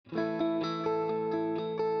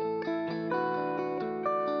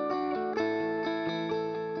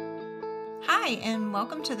Hi, and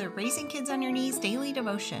welcome to the Raising Kids on Your Knees daily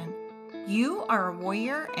devotion. You are a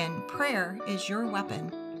warrior, and prayer is your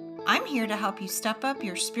weapon. I'm here to help you step up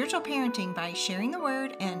your spiritual parenting by sharing the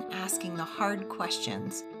word and asking the hard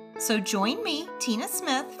questions. So join me, Tina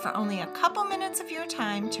Smith, for only a couple minutes of your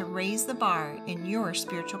time to raise the bar in your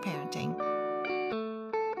spiritual parenting.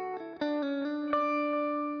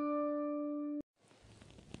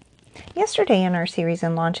 Yesterday in our series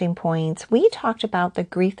in Launching Points, we talked about the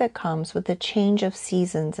grief that comes with the change of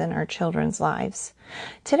seasons in our children's lives.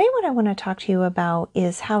 Today what I want to talk to you about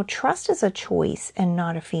is how trust is a choice and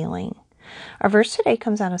not a feeling. Our verse today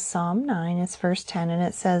comes out of Psalm 9, it's verse 10, and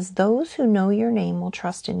it says, "Those who know your name will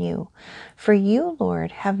trust in you. For you,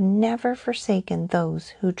 Lord, have never forsaken those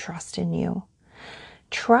who trust in you."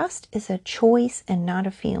 Trust is a choice and not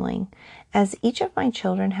a feeling. As each of my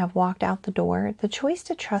children have walked out the door, the choice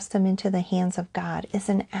to trust them into the hands of God is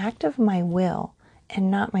an act of my will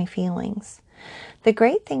and not my feelings. The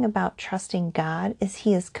great thing about trusting God is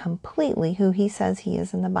He is completely who He says He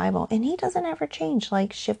is in the Bible, and He doesn't ever change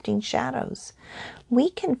like shifting shadows. We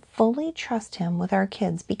can fully trust Him with our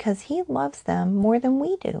kids because He loves them more than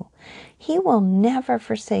we do. He will never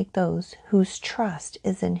forsake those whose trust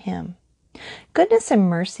is in Him. Goodness and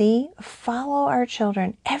mercy follow our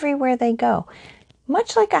children everywhere they go,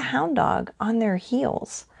 much like a hound dog on their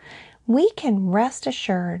heels. We can rest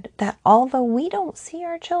assured that although we don't see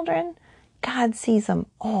our children, God sees them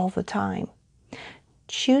all the time.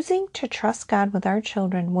 Choosing to trust God with our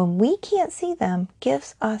children when we can't see them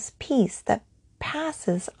gives us peace that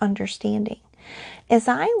passes understanding. As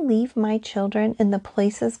I leave my children in the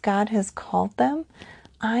places God has called them,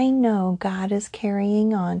 I know God is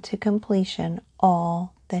carrying on to completion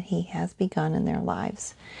all that He has begun in their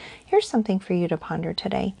lives. Here's something for you to ponder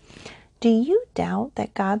today. Do you doubt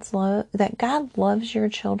that God loves your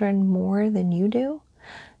children more than you do?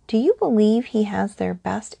 Do you believe He has their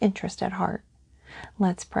best interest at heart?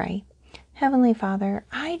 Let's pray. Heavenly Father,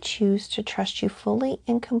 I choose to trust you fully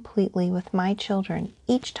and completely with my children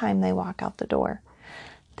each time they walk out the door.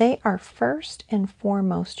 They are first and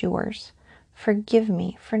foremost yours. Forgive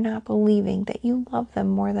me for not believing that you love them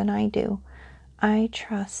more than I do. I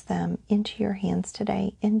trust them into your hands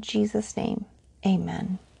today. In Jesus' name,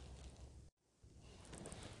 amen.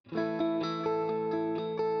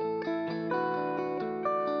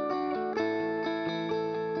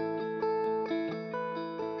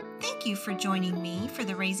 Thank you for joining me for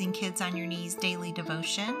the Raising Kids on Your Knees daily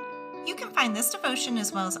devotion. You can find this devotion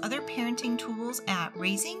as well as other parenting tools at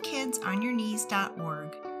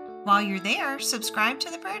raisingkidsonyourknees.org. While you're there, subscribe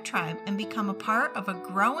to the Prayer Tribe and become a part of a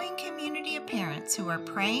growing community of parents who are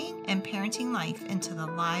praying and parenting life into the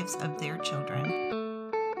lives of their children.